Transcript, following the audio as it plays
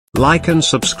like and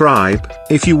subscribe,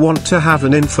 if you want to have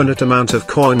an infinite amount of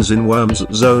coins in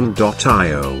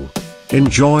wormszone.io.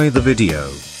 Enjoy the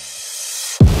video.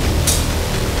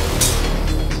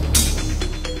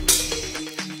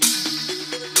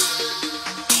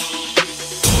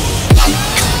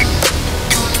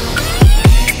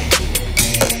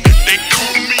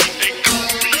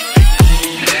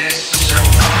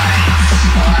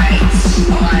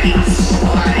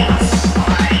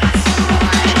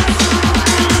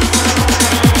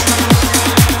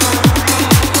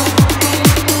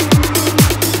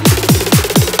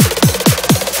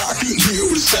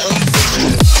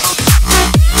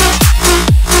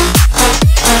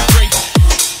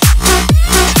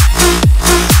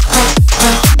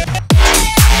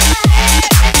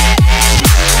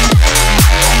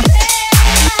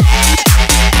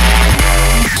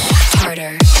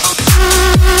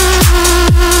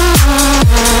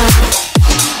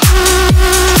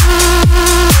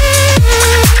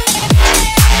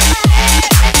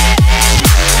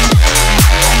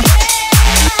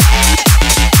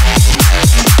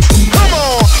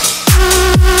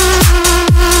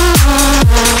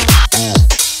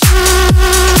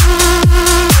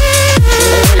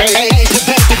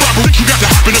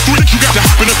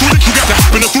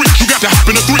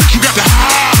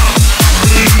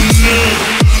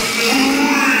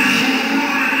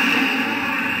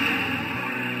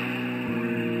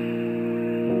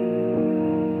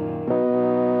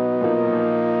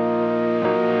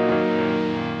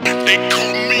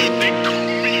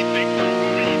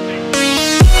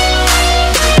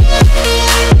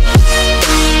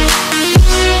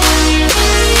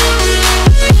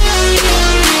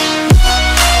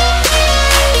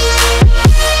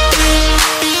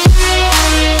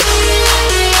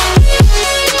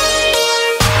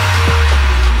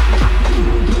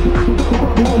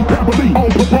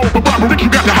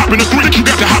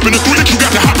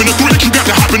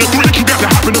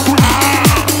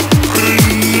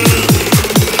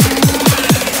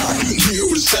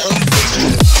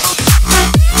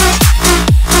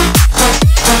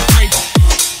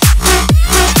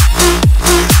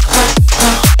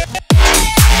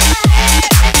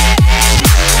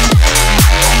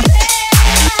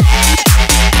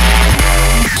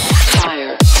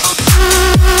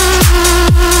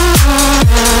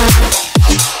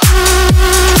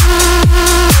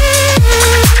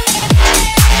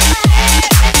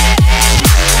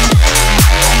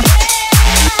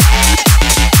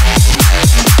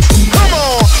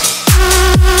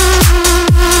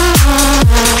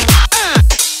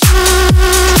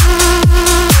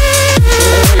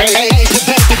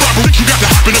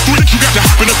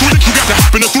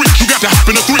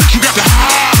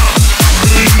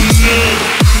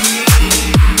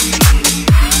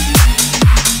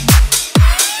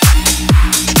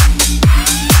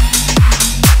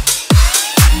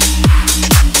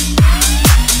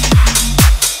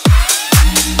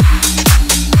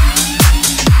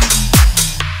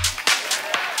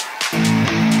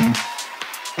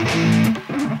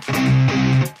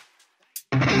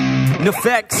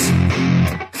 NEFFEX.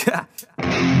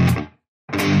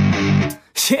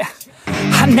 Yeah.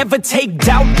 I never take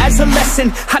doubt as a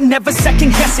lesson. I never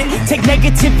second guess it. Take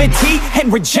negativity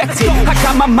and reject it. I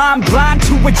got my mind blind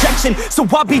to rejection, so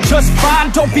I'll be just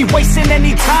fine. Don't be wasting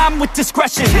any time with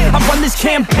discretion. I run this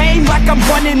campaign like I'm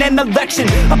running an election.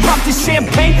 I pop this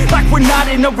champagne like we're not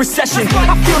in a recession.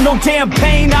 I feel no damn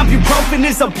pain. Ibuprofen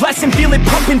is a blessing. Feel it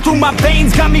pumping through my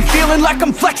veins. Got me feeling like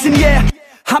I'm flexing, yeah.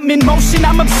 I'm in motion,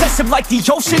 I'm obsessive like the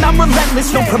ocean, I'm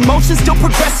relentless. No promotion, still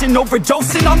progressing,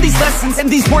 overdosing on these lessons. And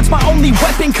these words my only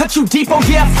weapon, cut you deep, oh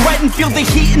yeah, I threaten. Feel the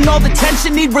heat and all the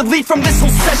tension, need relief from this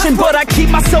whole session. But I keep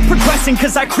myself progressing,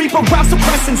 cause I creep around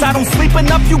suppressants. I don't sleep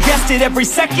enough, you guessed it, every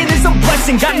second is a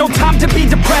blessing. Got no time to be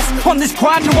depressed, on this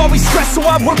grind you always stress. So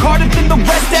I work harder than the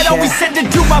rest, that always said to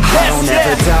do my best. I don't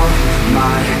ever doubt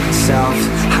myself,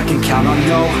 I can count on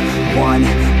no one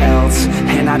else.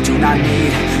 And I do not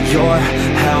need your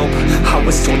help, I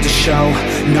was told to show,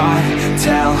 not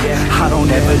tell. I don't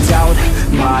ever doubt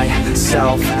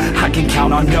myself, I can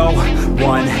count on no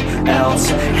one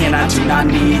else. And I do not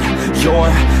need your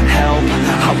help,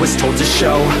 I was told to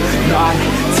show, not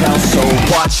tell. So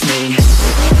watch me.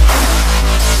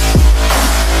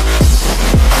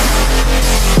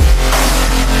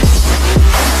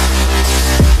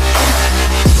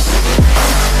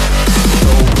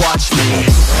 So watch me.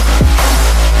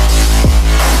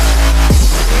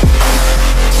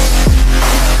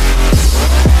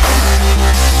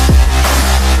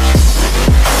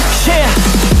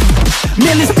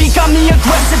 Man, this beat got me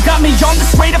aggressive, got me on the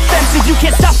straight offensive. You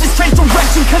can't stop this straight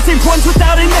direction, cause it runs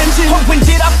without an engine. Oh, when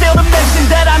did I fail to mention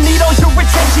that I need all your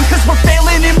attention?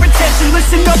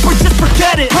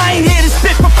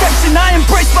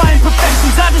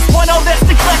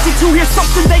 to hear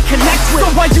something they connect with.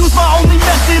 So I use my only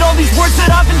method, all these words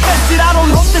that I've invested. I don't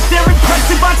hope that they're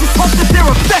impressive, I just hope that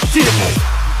they're effective.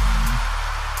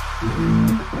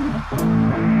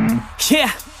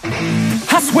 Yeah,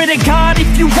 I swear to God,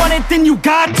 if you want it, then you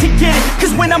got to get it.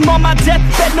 Cause when I'm on my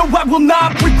deathbed, no, I will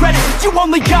not regret it. You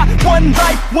only got one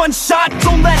life, one shot,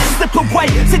 don't let it slip away.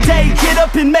 Today, get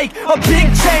up and make a big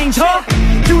change, huh?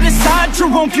 You decide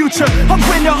your own future, a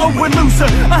winner or a loser,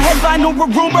 a headline or a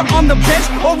rumor, on the bench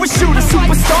or a shooter,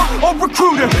 superstar or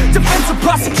recruiter, defensive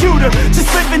prosecutor,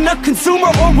 just living a consumer,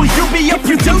 or will you be a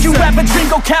producer? If you have a dream,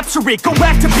 go capture it, go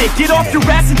activate, get off your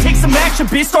ass and take some action,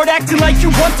 bitch. Start acting like you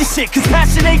want this shit, cause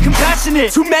passion ain't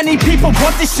compassionate. Too many people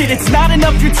want this shit, it's not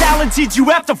enough you're talented,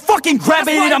 you have to fucking grab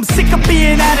it. I'm sick of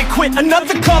being adequate,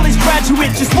 another college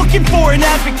graduate, just looking for an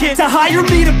advocate to hire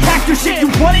me to pack your shit. You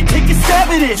want it, take a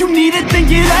stab at it, you need it, then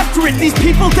get after it. These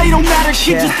people, they don't matter,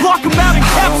 shit, just block them out and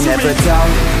capture it. I don't ever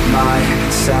doubt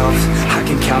myself, I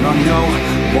can count on no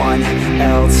one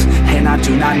else, and I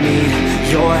do not need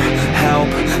your help.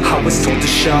 I was told to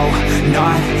show,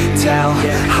 not tell.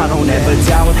 I don't ever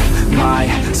doubt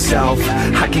myself,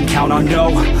 I can count on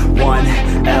no one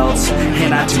else,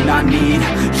 and I do not need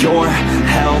your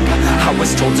help. I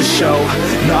was told to show,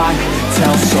 not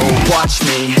tell, so watch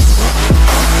me.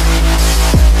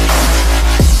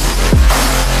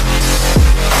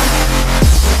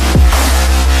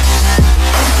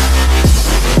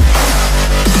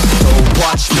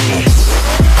 Watch me.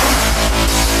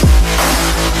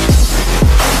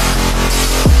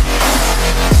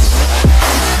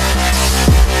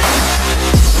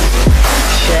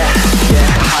 Yeah,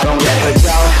 I don't ever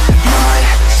doubt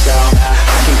myself,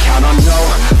 I can count on no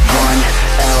one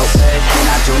else, and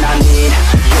I do not need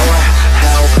your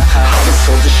help. I was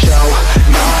told to show,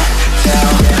 not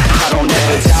tell. I don't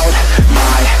ever doubt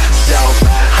myself,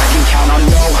 I can count on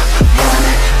no one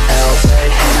else,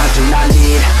 and I do not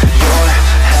need your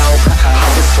help. I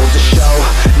was told to show,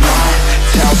 not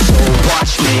tell, so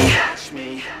watch me.